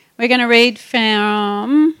We're going to read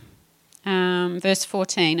from verse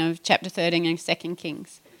 14 of chapter 13 of 2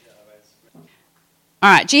 Kings. All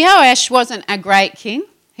right, Jehoash wasn't a great king.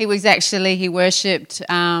 He worshipped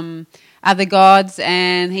other gods,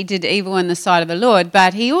 and he did evil in the sight of the Lord.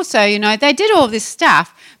 But he also, they did all this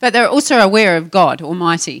stuff, but they're also aware of God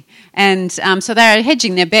Almighty. And so they're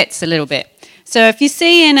hedging their bets a little bit. So if you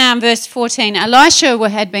see in verse 14, Elisha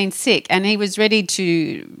had been sick, and he was ready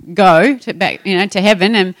to go to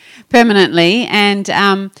heaven and permanently. And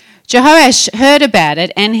Jehoash heard about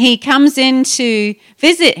it, and he comes in to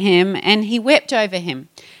visit him, and he wept over him.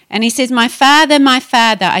 And he says, my father,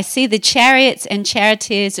 I see the chariots and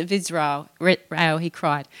charioteers of Israel, he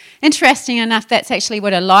cried. Interesting enough, that's actually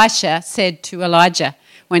what Elisha said to Elijah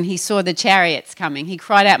when he saw the chariots coming. He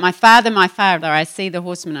cried out, my father, I see the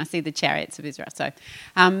horsemen, I see the chariots of Israel. So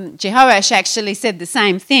Jehoash actually said the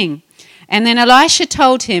same thing. And then Elisha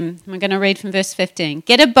told him, I'm going to read from verse 15,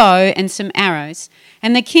 get a bow and some arrows.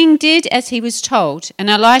 And the king did as he was told. And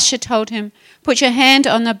Elisha told him, put your hand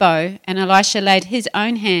on the bow. And Elisha laid his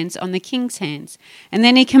own hands on the king's hands. And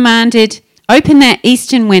then he commanded, open that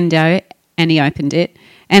eastern window. And he opened it.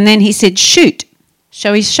 And then he said, shoot.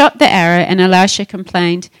 So he shot the arrow, and Elisha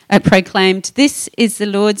proclaimed, this is the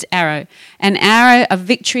Lord's arrow, an arrow of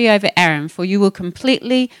victory over Aram, for you will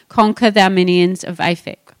completely conquer the Arameans of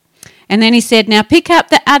Aphek. And then he said, now pick up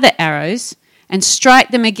the other arrows and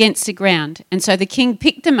strike them against the ground. And so the king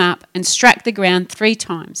picked them up and struck the ground 3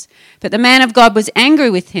 times. But the man of God was angry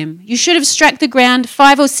with him. You should have struck the ground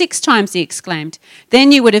 5 or 6 times, he exclaimed.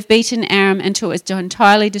 Then you would have beaten Aram until it was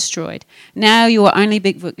entirely destroyed. Now you will only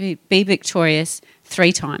be victorious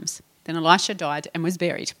 3 times. Then Elisha died and was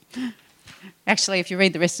buried. Actually, if you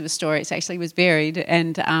read the rest of the story, it actually was buried,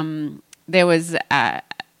 and there was a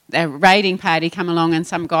raiding party come along, and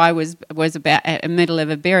some guy was about in the middle of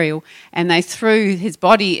a burial, and they threw his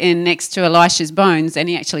body in next to Elisha's bones, and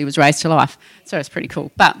he actually was raised to life. So it's pretty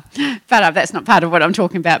cool. But that's not part of what I'm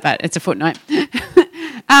talking about, but it's a footnote.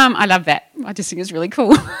 I love that. I just think it's really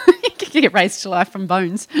cool. You get raised to life from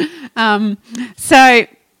bones. So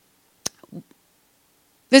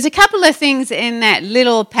there's a couple of things in that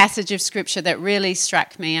little passage of scripture that really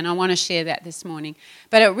struck me, and I want to share that this morning.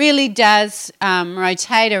 But it really does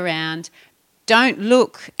rotate around, don't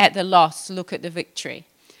look at the loss, look at the victory.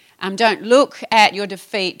 Don't look at your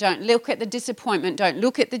defeat, don't look at the disappointment, don't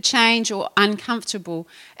look at the change or uncomfortable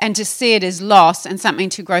and to see it as loss and something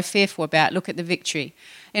to grow fearful about. Look at the victory.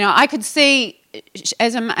 I could see,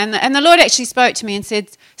 and the Lord actually spoke to me and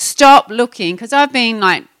said, stop looking, because I've been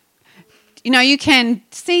like, you can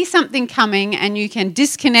see something coming and you can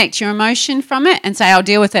disconnect your emotion from it and say, I'll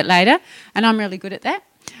deal with it later. And I'm really good at that.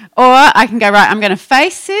 Or I can go, right, I'm going to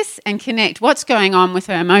face this and connect what's going on with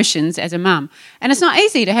her emotions as a mum. And it's not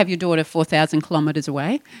easy to have your daughter 4,000 kilometres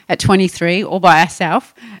away at 23 all by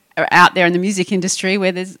herself out there in the music industry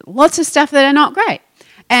where there's lots of stuff that are not great.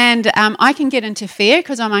 And I can get into fear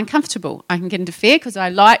because I'm uncomfortable. I can get into fear because I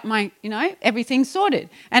like my, everything's sorted.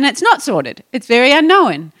 And it's not sorted. It's very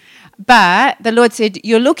unknown. But the Lord said,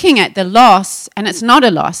 you're looking at the loss, and it's not a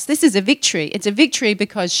loss. This is a victory. It's a victory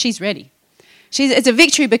because she's ready. It's a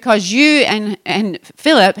victory because you and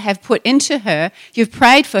Philip have put into her, you've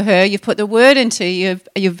prayed for her, you've put the word into,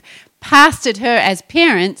 you've pastored her as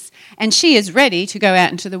parents, and she is ready to go out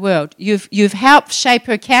into the world. You've helped shape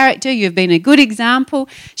her character. You've been a good example.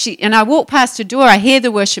 And I walk past her door, I hear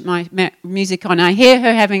the worship music on, I hear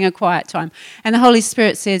her having a quiet time, and the Holy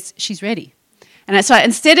Spirit says, she's ready. And it's like,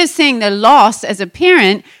 instead of seeing the loss as a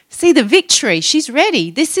parent, see the victory. She's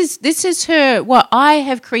ready. This is her, what I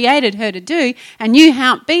have created her to do, and you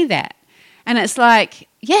help be that. And it's like,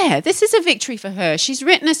 yeah, this is a victory for her. She's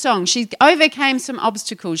written a song. She overcame some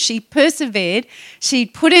obstacles. She persevered. She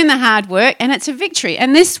put in the hard work, and it's a victory.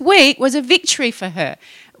 And this week was a victory for her.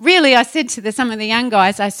 Really, I said to some of the young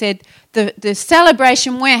guys, I said, the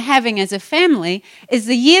celebration we're having as a family is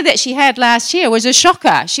the year that she had last year was a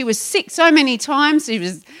shocker. She was sick so many times. She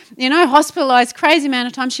was, hospitalised crazy amount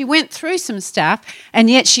of times. She went through some stuff, and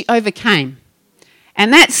yet she overcame.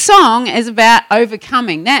 And that song is about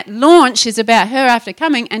overcoming. That launch is about her after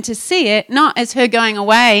coming, and to see it not as her going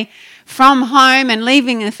away from home and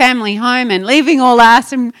leaving the family home and leaving all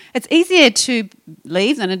us. And it's easier to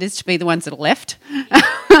leave than it is to be the ones that are left.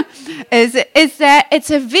 is that it's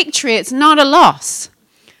a victory. It's not a loss.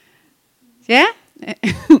 Yeah?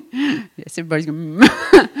 Yes, everybody's going,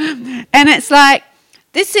 and it's like,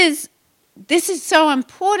 this is so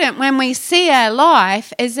important when we see our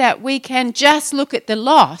life, is that we can just look at the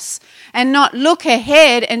loss and not look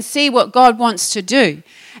ahead and see what God wants to do.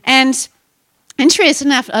 And interesting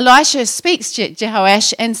enough, Elisha speaks to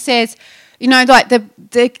Jehoash and says, like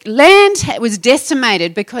the land was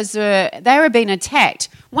decimated because they were being attacked.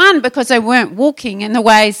 One, because they weren't walking in the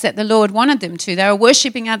ways that the Lord wanted them to. They were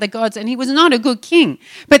worshipping other gods, and he was not a good king.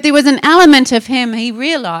 But there was an element of him, he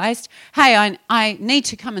realised, hey, I need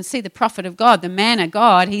to come and see the prophet of God, the man of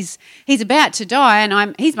God. He's about to die,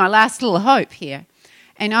 and he's my last little hope here.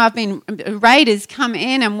 And raiders come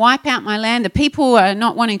in and wipe out my land. The people are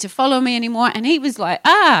not wanting to follow me anymore. And he was like,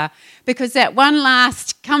 because that one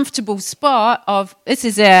last comfortable spot of this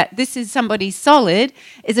is somebody solid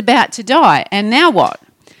is about to die. And now what?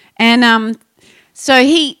 And so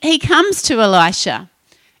he comes to Elisha.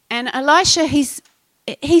 And Elisha, he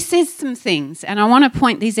says some things. And I want to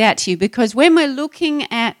point these out to you because when we're looking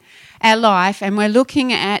at our life and we're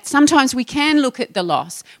looking at, sometimes we can look at the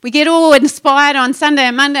loss. We get all inspired on Sunday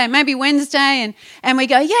and Monday, maybe Wednesday, and we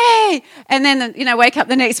go, yay! And then, wake up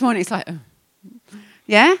the next morning, it's like, oh.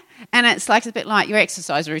 Yeah? And it's like a bit like your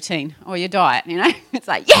exercise routine or your diet, It's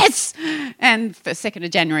like, yes! And the 2nd of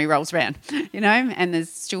January rolls around, and there's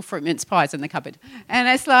still fruit mince pies in the cupboard. And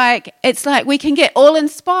it's like we can get all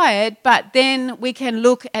inspired, but then we can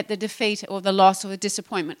look at the defeat or the loss or the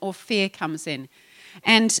disappointment or fear comes in.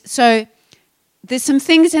 And so there's some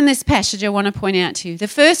things in this passage I want to point out to you. The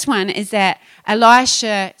first one is that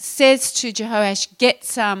Elisha says to Jehoash, get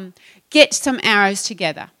some arrows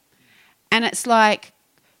together. And it's like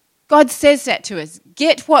God says that to us.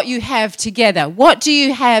 Get what you have together. What do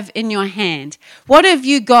you have in your hand? What have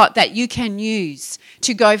you got that you can use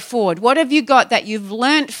to go forward? What have you got that you've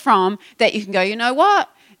learnt from that you can go, you know what?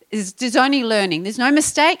 There's only learning. There's no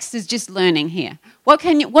mistakes. There's just learning here. What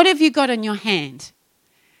have you got in your hand?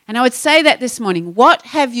 And I would say that this morning. What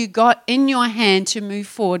have you got in your hand to move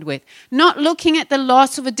forward with? Not looking at the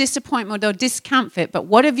loss of a disappointment or discomfort, but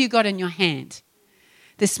what have you got in your hand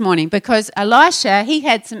this morning? Because Elisha, he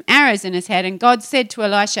had some arrows in his head, and God said to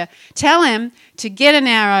Elisha, tell him to get an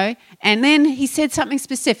arrow. And then he said something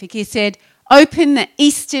specific. He said, open the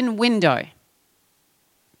eastern window.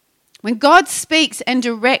 When God speaks and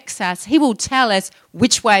directs us, he will tell us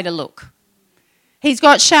which way to look. He's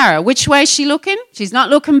got Shara. Which way is she looking? She's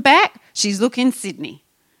not looking back. She's looking Sydney.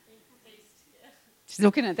 She's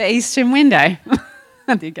looking at the eastern window.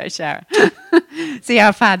 There you go, Shara. See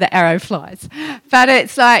how far the arrow flies. But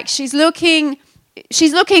it's like she's looking at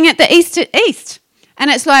the east.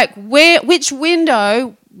 And it's like which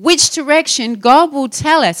window, which direction God will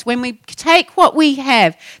tell us when we take what we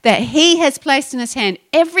have that he has placed in his hand,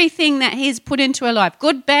 everything that he's put into our life,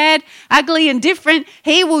 good, bad, ugly, indifferent,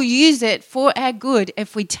 he will use it for our good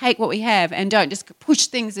if we take what we have and don't just push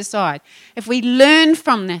things aside. If we learn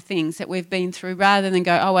from the things that we've been through rather than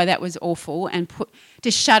go, oh, well, that was awful, and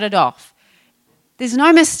just shut it off. There's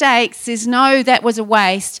no mistakes. There's no that was a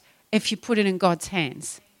waste if you put it in God's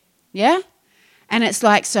hands. Yeah? And it's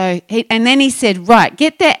like, and then he said, right,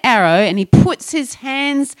 get that arrow, and he puts his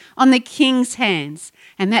hands on the king's hands.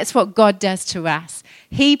 And that's what God does to us.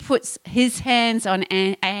 He puts his hands on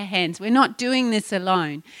our hands. We're not doing this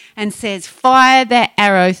alone. And says, fire that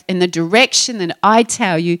arrow in the direction that I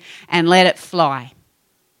tell you and let it fly.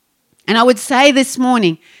 And I would say this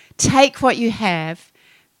morning, take what you have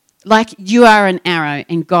like you are an arrow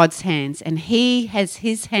in God's hands, and he has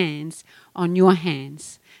his hands on your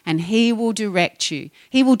hands. And he will direct you.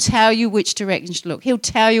 He will tell you which direction to look. He'll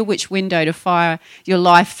tell you which window to fire your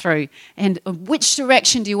life through. And which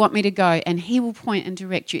direction do you want me to go? And he will point and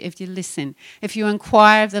direct you if you listen, if you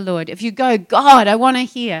inquire of the Lord. If you go, God, I want to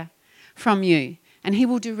hear from you. And he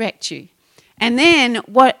will direct you. And then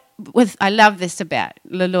I love this about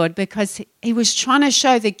the Lord, because he was trying to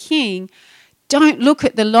show the king, don't look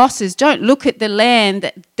at the losses. Don't look at the land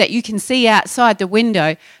that you can see outside the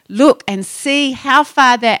window. Look and see how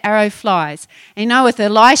far that arrow flies. And with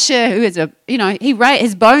Elisha, who is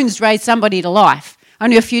his bones raised somebody to life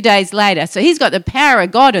only a few days later. So he's got the power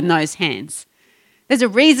of God in those hands. There's a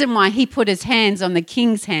reason why he put his hands on the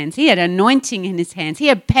king's hands. He had anointing in his hands. He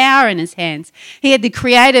had power in his hands. He had the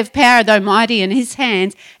creative power of the Almighty in his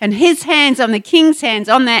hands. And his hands on the king's hands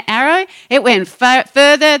on that arrow, it went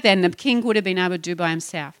further than the king would have been able to do by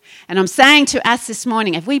himself. And I'm saying to us this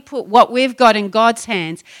morning, if we put what we've got in God's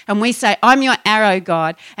hands and we say, I'm your arrow,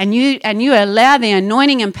 God, and you allow the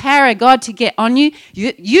anointing and power of God to get on you,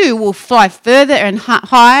 you will fly further and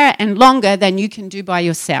higher and longer than you can do by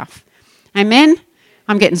yourself. Amen?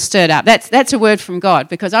 I'm getting stirred up. That's a word from God,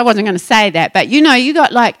 because I wasn't going to say that. But you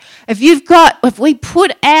got if we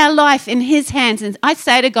put our life in his hands, and I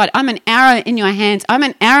say to God, I'm an arrow in your hands. I'm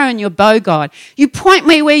an arrow in your bow, God. You point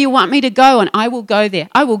me where you want me to go, and I will go there.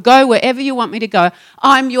 I will go wherever you want me to go.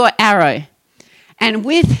 I'm your arrow. And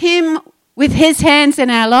with with his hands in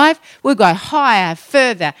our life, we'll go higher,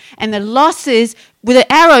 further. And the losses, where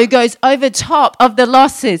the arrow goes over top of the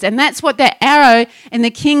losses. And that's what that arrow in the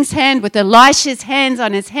king's hand with Elisha's hands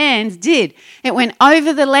on his hands did. It went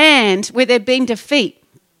over the land where there'd been defeat.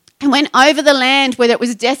 It went over the land where it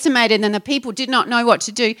was decimated and the people did not know what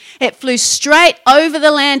to do. It flew straight over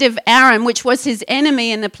the land of Aram, which was his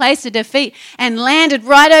enemy in the place of defeat, and landed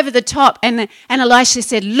right over the top. And Elisha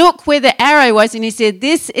said, look where the arrow was. And he said,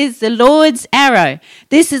 this is the Lord's arrow.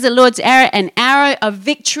 This is the Lord's arrow, an arrow of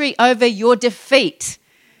victory over your defeat.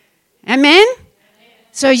 Amen?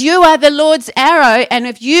 So you are the Lord's arrow, and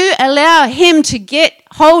if you allow him to get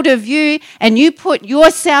hold of you and you put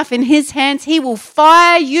yourself in his hands, he will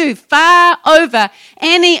fire you far over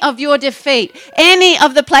any of your defeat, any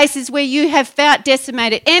of the places where you have felt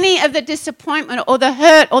decimated, any of the disappointment or the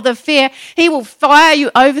hurt or the fear. He will fire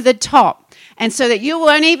you over the top. And so that you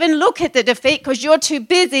won't even look at the defeat because you're too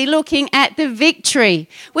busy looking at the victory.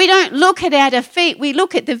 We don't look at our defeat. We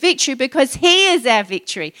look at the victory because he is our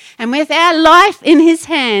victory. And with our life in his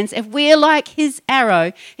hands, if we're like his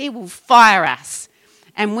arrow, he will fire us.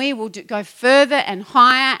 And we will go further and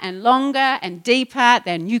higher and longer and deeper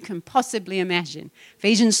than you can possibly imagine.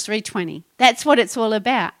 Ephesians 3:20. That's what it's all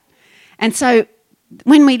about. And so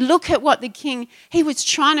when we look at what the king, he was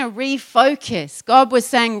trying to refocus. God was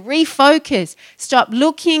saying, refocus. Stop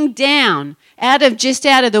looking down out of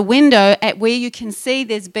the window at where you can see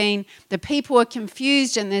there's been, the people are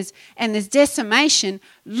confused and there's decimation.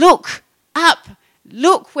 Look up.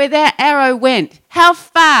 Look where that arrow went. How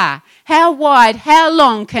far, how wide, how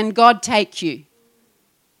long can God take you?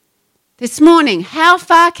 This morning, how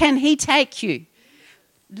far can he take you?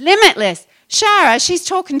 Limitless. Shara, she's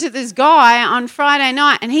talking to this guy on Friday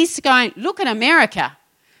night and he's going, look at America.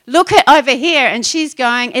 Look at over here. And she's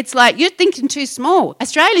going, it's like, you're thinking too small.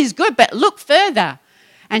 Australia's good, but look further.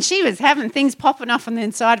 And she was having things popping off on the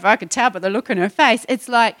inside of her. I could tell by the look in her face. It's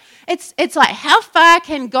like, how far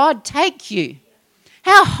can God take you?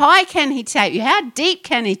 How high can he take you? How deep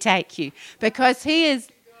can he take you? Because he is,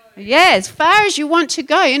 as far as you want to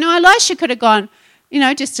go. You know, Elisha could have gone,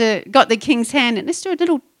 just got the king's hand and let's do a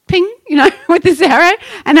little ping, with this arrow,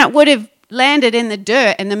 and it would have landed in the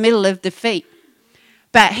dirt in the middle of defeat.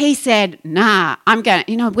 But he said, nah, I'm going,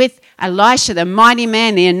 with Elisha, the mighty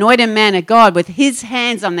man, the anointed man of God, with his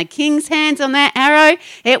hands on the king's hands on that arrow,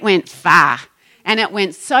 it went far. And it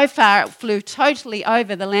went so far, it flew totally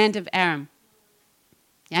over the land of Aram.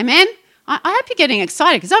 Amen? I hope you're getting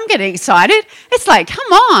excited because I'm getting excited. It's like,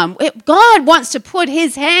 come on. God wants to put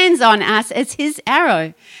his hands on us as his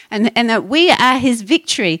arrow and that we are his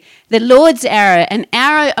victory, the Lord's arrow, an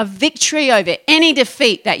arrow of victory over any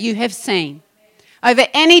defeat that you have seen, over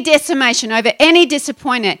any decimation, over any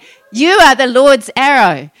disappointment. You are the Lord's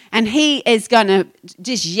arrow and he is going to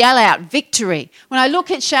just yell out victory. When I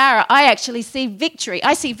look at Shara, I actually see victory.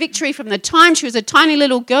 I see victory from the time she was a tiny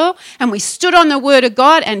little girl and we stood on the word of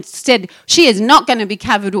God and said she is not going to be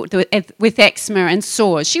covered with eczema and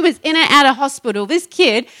sores. She was in and out of hospital. This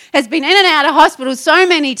kid has been in and out of hospital so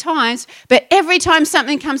many times, but every time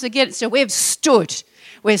something comes against her, we've stood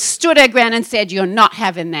our ground and said, you're not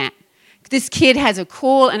having that. This kid has a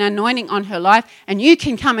call and anointing on her life and you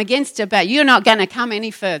can come against her, but you're not going to come any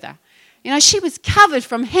further. She was covered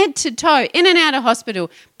from head to toe, in and out of hospital,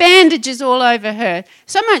 bandages all over her,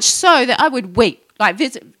 so much so that I would weep,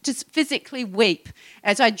 just physically weep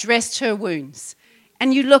as I dressed her wounds.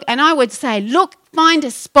 And I would say, look, find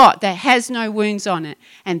a spot that has no wounds on it,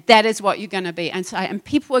 and that is what you're going to be. And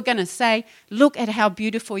people are going to say, look at how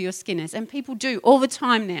beautiful your skin is. And people do all the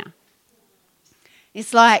time now.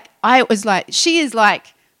 She is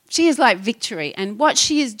like victory. And what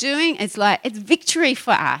she is doing is it's victory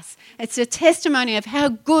for us. It's a testimony of how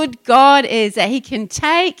good God is, that he can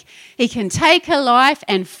take a life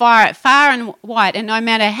and fire it far and wide. And no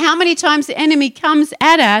matter how many times the enemy comes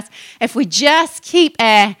at us, if we just keep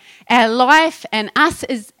our life and us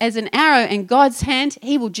as an arrow in God's hand,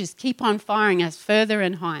 he will just keep on firing us further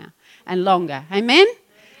and higher and longer. Amen?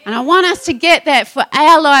 And I want us to get that for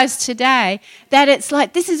our lives today, that it's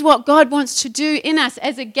like this is what God wants to do in us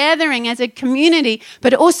as a gathering, as a community,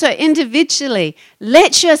 but also individually.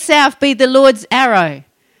 Let yourself be the Lord's arrow.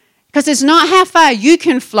 Because it's not how far you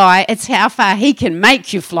can fly, it's how far he can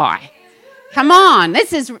make you fly. Come on,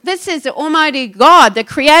 this is the Almighty God, the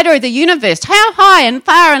creator of the universe. How high and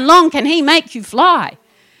far and long can he make you fly?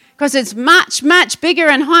 Because it's much, much bigger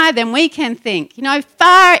and higher than we can think.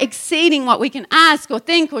 Far exceeding what we can ask or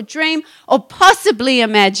think or dream or possibly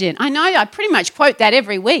imagine. I know I pretty much quote that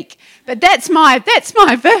every week, but that's my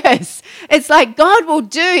verse. It's like God will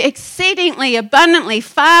do exceedingly abundantly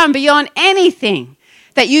far and beyond anything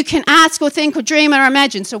that you can ask or think or dream or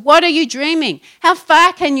imagine. So what are you dreaming? How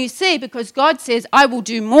far can you see? Because God says, I will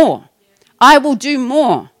do more. I will do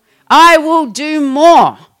more. I will do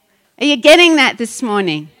more. Are you getting that this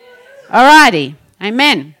morning? All righty.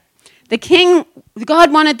 Amen.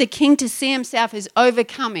 God wanted the king to see himself as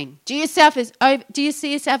overcoming. Do you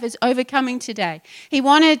see yourself as overcoming today? He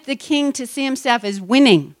wanted the king to see himself as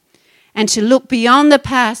winning and to look beyond the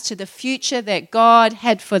past to the future that God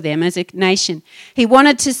had for them as a nation. He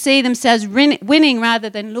wanted to see themselves winning rather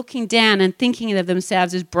than looking down and thinking of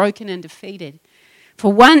themselves as broken and defeated.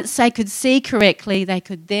 For once they could see correctly, they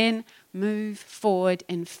could then move forward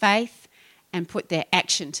in faith and put their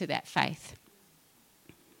action to that faith.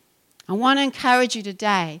 I want to encourage you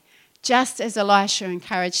today, just as Elisha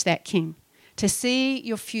encouraged that king, to see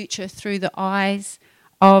your future through the eyes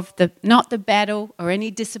of not the battle or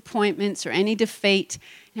any disappointments or any defeat.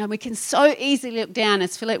 You know, we can so easily look down,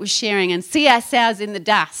 as Philip was sharing, and see ourselves in the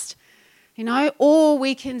dust. You know, or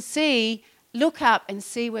we can look up and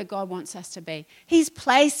see where God wants us to be. He's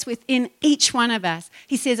placed within each one of us.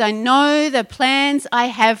 He says, I know the plans I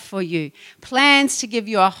have for you, plans to give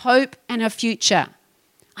you a hope and a future.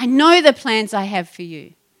 I know the plans I have for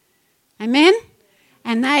you. Amen?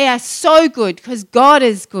 And they are so good because God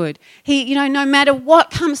is good. He, no matter what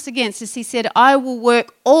comes against us, he said, I will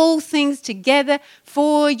work all things together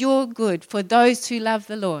for your good, for those who love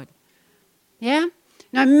the Lord. Yeah?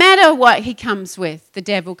 No matter what he comes with, the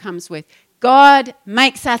devil comes with, God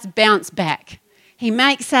makes us bounce back. He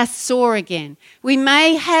makes us soar again. We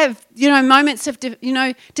may have, moments of,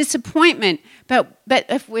 disappointment, but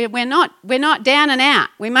if we're not down and out.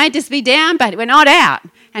 We may just be down, but we're not out.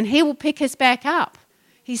 And he will pick us back up.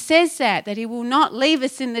 He says that he will not leave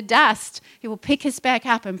us in the dust. He will pick us back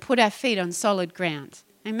up and put our feet on solid ground.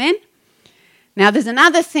 Amen? Now, there's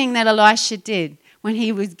another thing that Elisha did when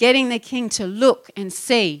he was getting the king to look and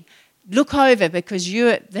see. Look over, because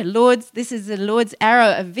this is the Lord's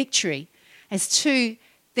arrow of victory.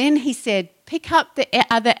 Then he said, pick up the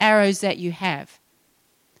other arrows that you have.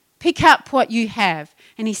 Pick up what you have.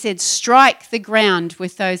 And he said, strike the ground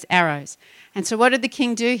with those arrows. And so what did the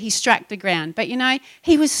king do? He struck the ground. But,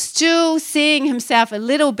 he was still seeing himself a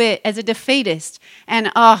little bit as a defeatist.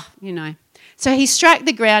 And, So he struck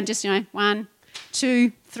the ground just, 1,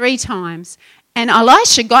 2, 3 times. And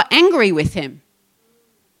Elisha got angry with him.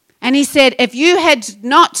 And he said, if you had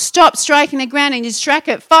not stopped striking the ground and you struck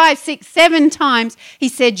it 5, 6, 7 times, he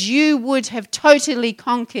said, you would have totally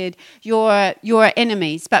conquered your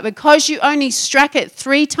enemies. But because you only struck it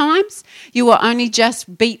 3 times, you will only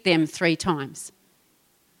just beat them 3 times.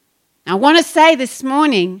 Now, I want to say this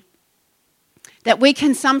morning that we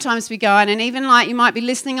can sometimes be going, and even like you might be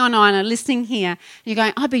listening online or listening here, and you're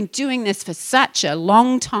going, I've been doing this for such a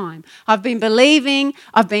long time. I've been believing,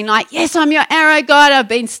 I've been like, yes, I'm your arrow, God. I've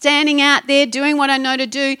been standing out there doing what I know to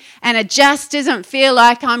do, and it just doesn't feel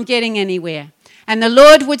like I'm getting anywhere. And the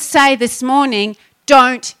Lord would say this morning,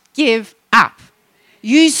 don't give up.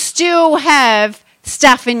 You still have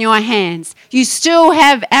stuff in your hands. You still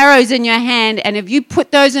have arrows in your hand, and if you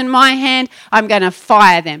put those in my hand, I'm going to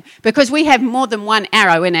fire them, because we have more than one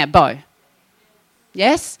arrow in our bow.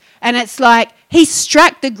 Yes? And it's like he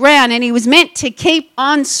struck the ground, and he was meant to keep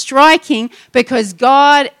on striking, because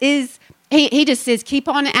God is, he just says, keep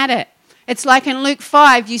on at it. It's like in Luke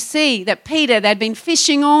 5, you see that Peter, they'd been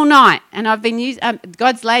fishing all night. And I've been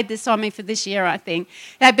God's laid this on me for this year, I think.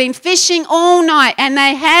 They'd been fishing all night and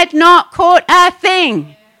they had not caught a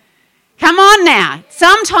thing. Come on now.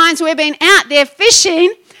 Sometimes we've been out there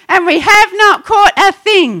fishing and we have not caught a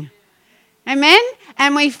thing. Amen?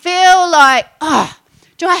 And we feel like,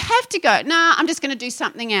 do I have to go? No, I'm just going to do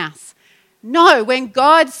something else. No, when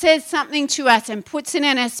God says something to us and puts it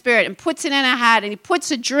in our spirit and puts it in our heart and he puts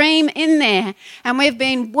a dream in there, and we've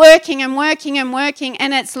been working and working and working,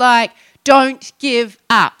 and it's like, don't give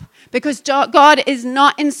up, because God is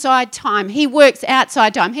not inside time. He works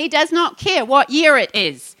outside time. He does not care what year it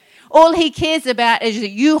is. All he cares about is that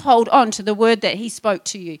you hold on to the word that he spoke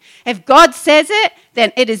to you. If God says it,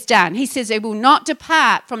 then it is done. He says it will not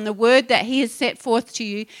depart from the word that he has set forth to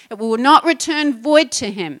you. It will not return void to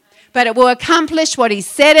him, but it will accomplish what he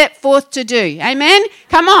set it forth to do. Amen?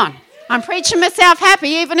 Come on. I'm preaching myself happy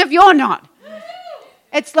even if you're not.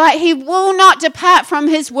 It's like he will not depart from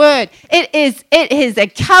his word. It is a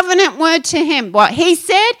covenant word to him. What he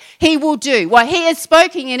said, he will do. What he has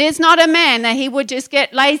spoken, it is not a man that he would just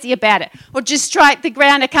get lazy about it or just strike the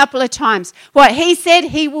ground a couple of times. What he said,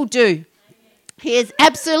 he will do. He is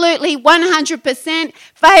absolutely 100%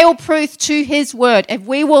 fail-proof to his word. If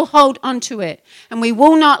we will hold on to it and we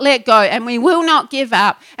will not let go and we will not give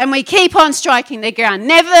up and we keep on striking the ground.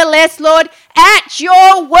 Nevertheless, Lord, at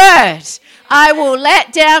your word, I will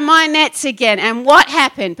let down my nets again. And what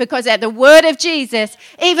happened? Because at the word of Jesus,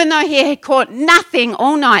 even though he had caught nothing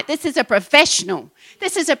all night, this is a professional.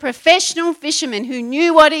 This is a professional fisherman who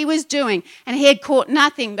knew what he was doing and he had caught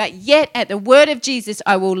nothing. But yet at the word of Jesus,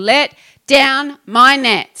 I will let down my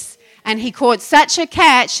nets. And he caught such a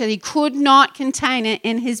catch that he could not contain it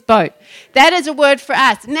in his boat. That is a word for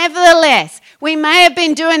us. Nevertheless, we may have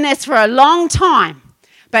been doing this for a long time.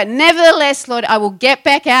 But nevertheless, Lord, I will get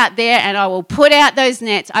back out there and I will put out those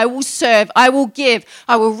nets. I will serve. I will give.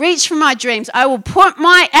 I will reach for my dreams. I will put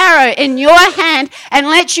my arrow in your hand and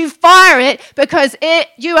let you fire it because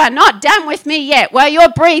you are not done with me yet. While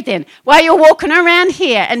you're breathing, while you're walking around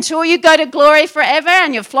here, until you go to glory forever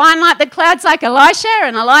and you're flying like the clouds like Elisha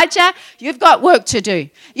and Elijah, you've got work to do.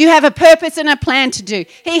 You have a purpose and a plan to do.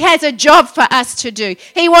 He has a job for us to do.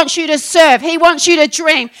 He wants you to serve. He wants you to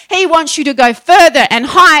dream. He wants you to go further and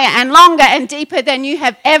higher and longer and deeper than you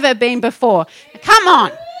have ever been before. Come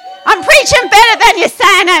on. I'm preaching better than you're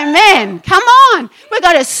saying amen. Come on. We've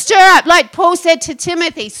got to stir up, like Paul said to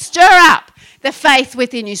Timothy, stir up the faith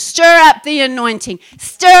within you. Stir up the anointing.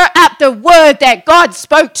 Stir up the word that God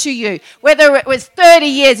spoke to you, whether it was 30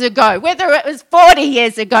 years ago, whether it was 40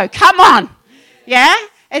 years ago. Come on. Yeah?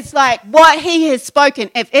 It's like what he has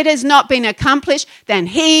spoken. If it has not been accomplished, then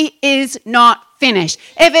he is not finished.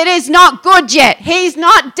 If it is not good yet, he's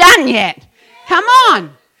not done yet. Come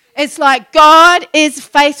on. It's like God is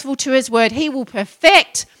faithful to his word. He will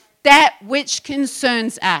perfect that which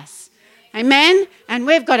concerns us. Amen? And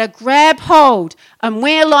we've got to grab hold, and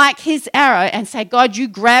we're like his arrow and say, God, you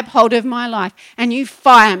grab hold of my life and you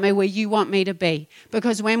fire me where you want me to be.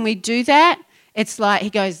 Because when we do that, it's like he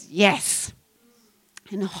goes, yes.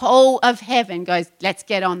 And the whole of heaven goes, let's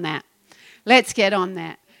get on that. Let's get on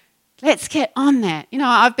that. Let's get on that. You know,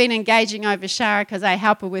 I've been engaging over Shara because I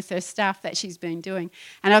help her with her stuff that she's been doing.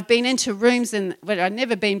 And I've been into rooms where I'd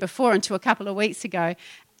never been before until a couple of weeks ago.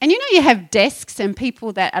 And you know, you have desks and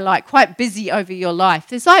people that are like quite busy over your life.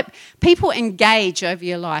 There's like people engage over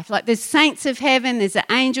your life. Like there's saints of heaven, there's the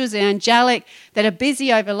angels, the angelic that are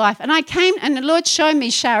busy over life. And I came and the Lord showed me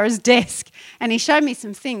Shara's desk. And he showed me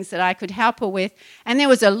some things that I could help her with. And there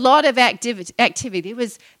was a lot of activity.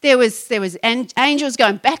 There was angels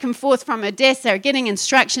going back and forth from her desk. They were getting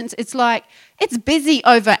instructions. It's like, it's busy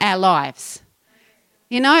over our lives.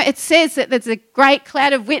 You know, it says that there's a great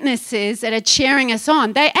cloud of witnesses that are cheering us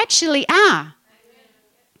on. They actually are.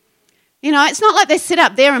 You know, it's not like they sit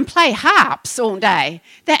up there and play harps all day.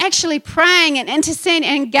 They're actually praying and interceding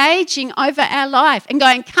and engaging over our life and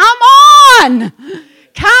going, come on!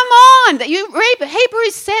 Come on, that you read,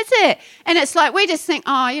 Hebrews says it. And it's like we just think,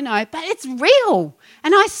 oh, you know, but it's real.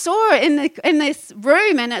 And I saw it in this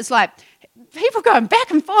room and it's like people going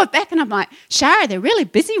back and forth, and I'm like, Shara, they're really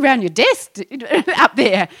busy around your desk up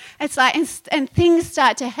there. It's like, and things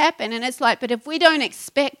start to happen. And it's like, but if we don't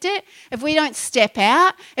expect it, if we don't step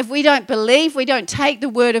out, if we don't believe, we don't take the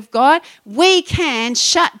word of God, we can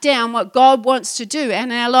shut down what God wants to do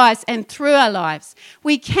in our lives and through our lives.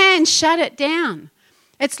 We can shut it down.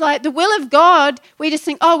 It's like the will of God, we just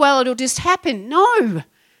think, oh, well, it'll just happen. No,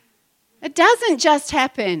 it doesn't just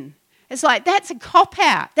happen. It's like that's a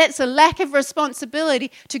cop-out. That's a lack of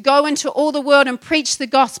responsibility to go into all the world and preach the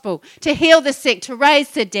gospel, to heal the sick, to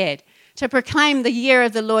raise the dead, to proclaim the year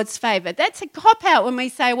of the Lord's favour. That's a cop-out when we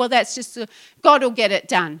say, well, that's just God will get it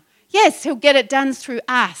done. Yes, he'll get it done through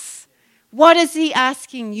us. What is he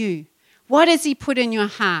asking you? What has he put in your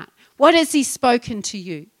heart? What has he spoken to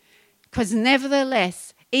you? Because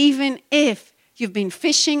nevertheless, even if you've been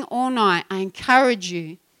fishing all night, I encourage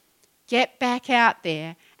you, get back out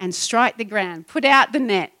there and strike the ground. Put out the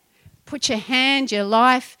net. Put your hand, your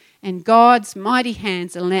life in God's mighty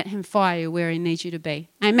hands and let him fire you where he needs you to be.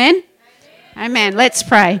 Amen? Amen. Let's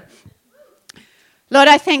pray. Lord,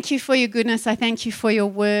 I thank you for your goodness. I thank you for your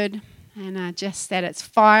word. And just that it's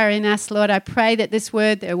fire in us, Lord. I pray that this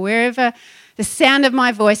word, that wherever the sound of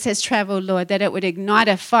my voice has traveled, Lord, that it would ignite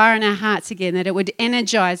a fire in our hearts again, that it would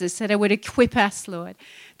energize us, that it would equip us, Lord,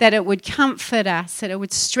 that it would comfort us, that it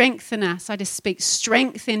would strengthen us. I just speak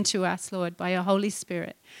strength into us, Lord, by your Holy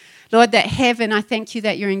Spirit. Lord, that heaven, I thank you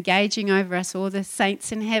that you're engaging over us, all the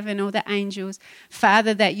saints in heaven, all the angels.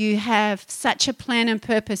 Father, that you have such a plan and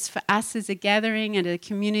purpose for us as a gathering and a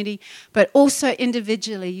community, but also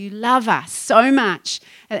individually. You love us so much.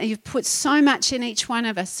 You've put so much in each one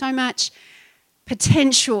of us, so much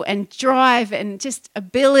potential and drive and just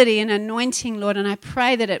ability and anointing, Lord. And I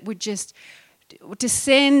pray that it would just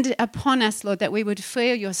descend upon us, Lord, that we would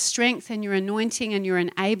feel your strength and your anointing and your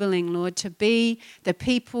enabling, Lord, to be the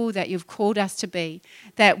people that you've called us to be.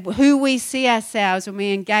 That who we see ourselves when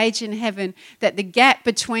we engage in heaven, that the gap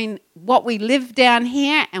between what we live down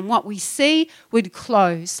here and what we see would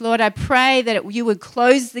close. Lord, I pray that you would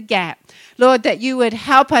close the gap. Lord, that you would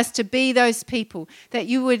help us to be those people, that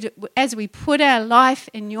you would, as we put our life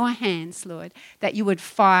in your hands, Lord, that you would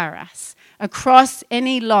fire us across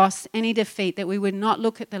any loss, any defeat, that we would not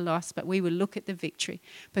look at the loss, but we would look at the victory,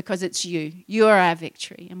 because it's you. You are our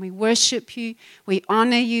victory. And we worship you. We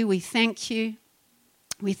honor you. We thank you.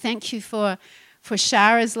 We thank you for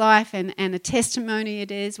Shara's life and a testimony it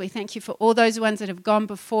is. We thank you for all those ones that have gone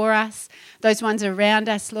before us, those ones around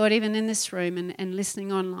us, Lord, even in this room and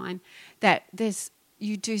listening online, that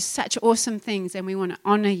you do such awesome things, and we want to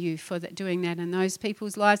honor you for doing that in those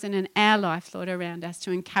people's lives and in our life, Lord, around us,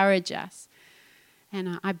 to encourage us.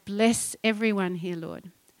 And I bless everyone here,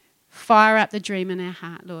 Lord. Fire up the dream in our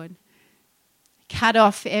heart, Lord. Cut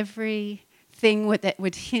off everything that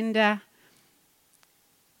would hinder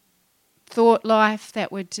thought life, that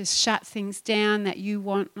would just shut things down that you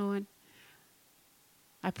want, Lord.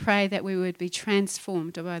 I pray that we would be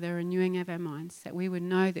transformed by the renewing of our minds, that we would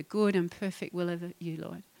know the good and perfect will of you,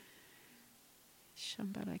 Lord. Just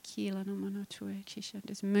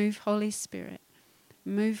move, Holy Spirit.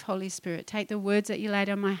 Move, Holy Spirit. Take the words that you laid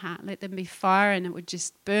on my heart. Let them be fire, and it would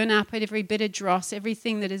just burn up at every bit of dross,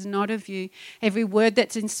 everything that is not of you, every word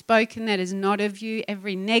that's spoken that is not of you,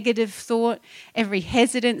 every negative thought, every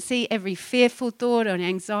hesitancy, every fearful thought or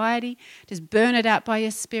anxiety. Just burn it up by your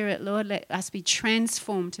Spirit, Lord. Let us be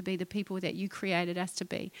transformed to be the people that you created us to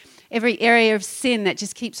be. Every area of sin that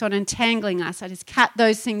just keeps on entangling us, I just cut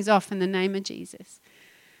those things off in the name of Jesus.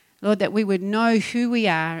 Lord, that we would know who we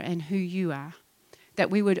are and who you are. That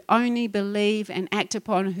we would only believe and act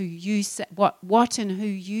upon who you say, what and who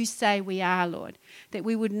you say we are, Lord. That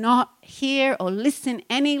we would not hear or listen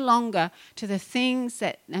any longer to the things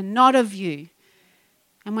that are not of you.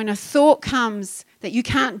 And when a thought comes that you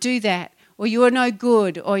can't do that, or you are no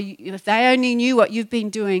good, or if they only knew what you've been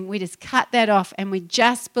doing, we just cut that off and we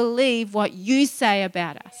just believe what you say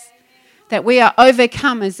about us. That we are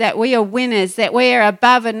overcomers, that we are winners, that we are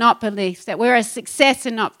above and not beneath, that we are a success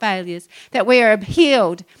and not failures, that we are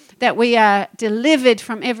healed, that we are delivered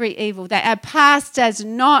from every evil, that our past does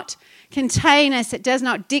not contain us, it does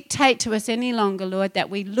not dictate to us any longer, Lord, that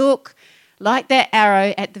we look like that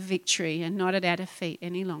arrow at the victory and not at our defeat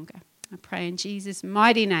any longer. I pray in Jesus'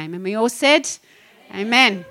 mighty name. And we all said, Amen.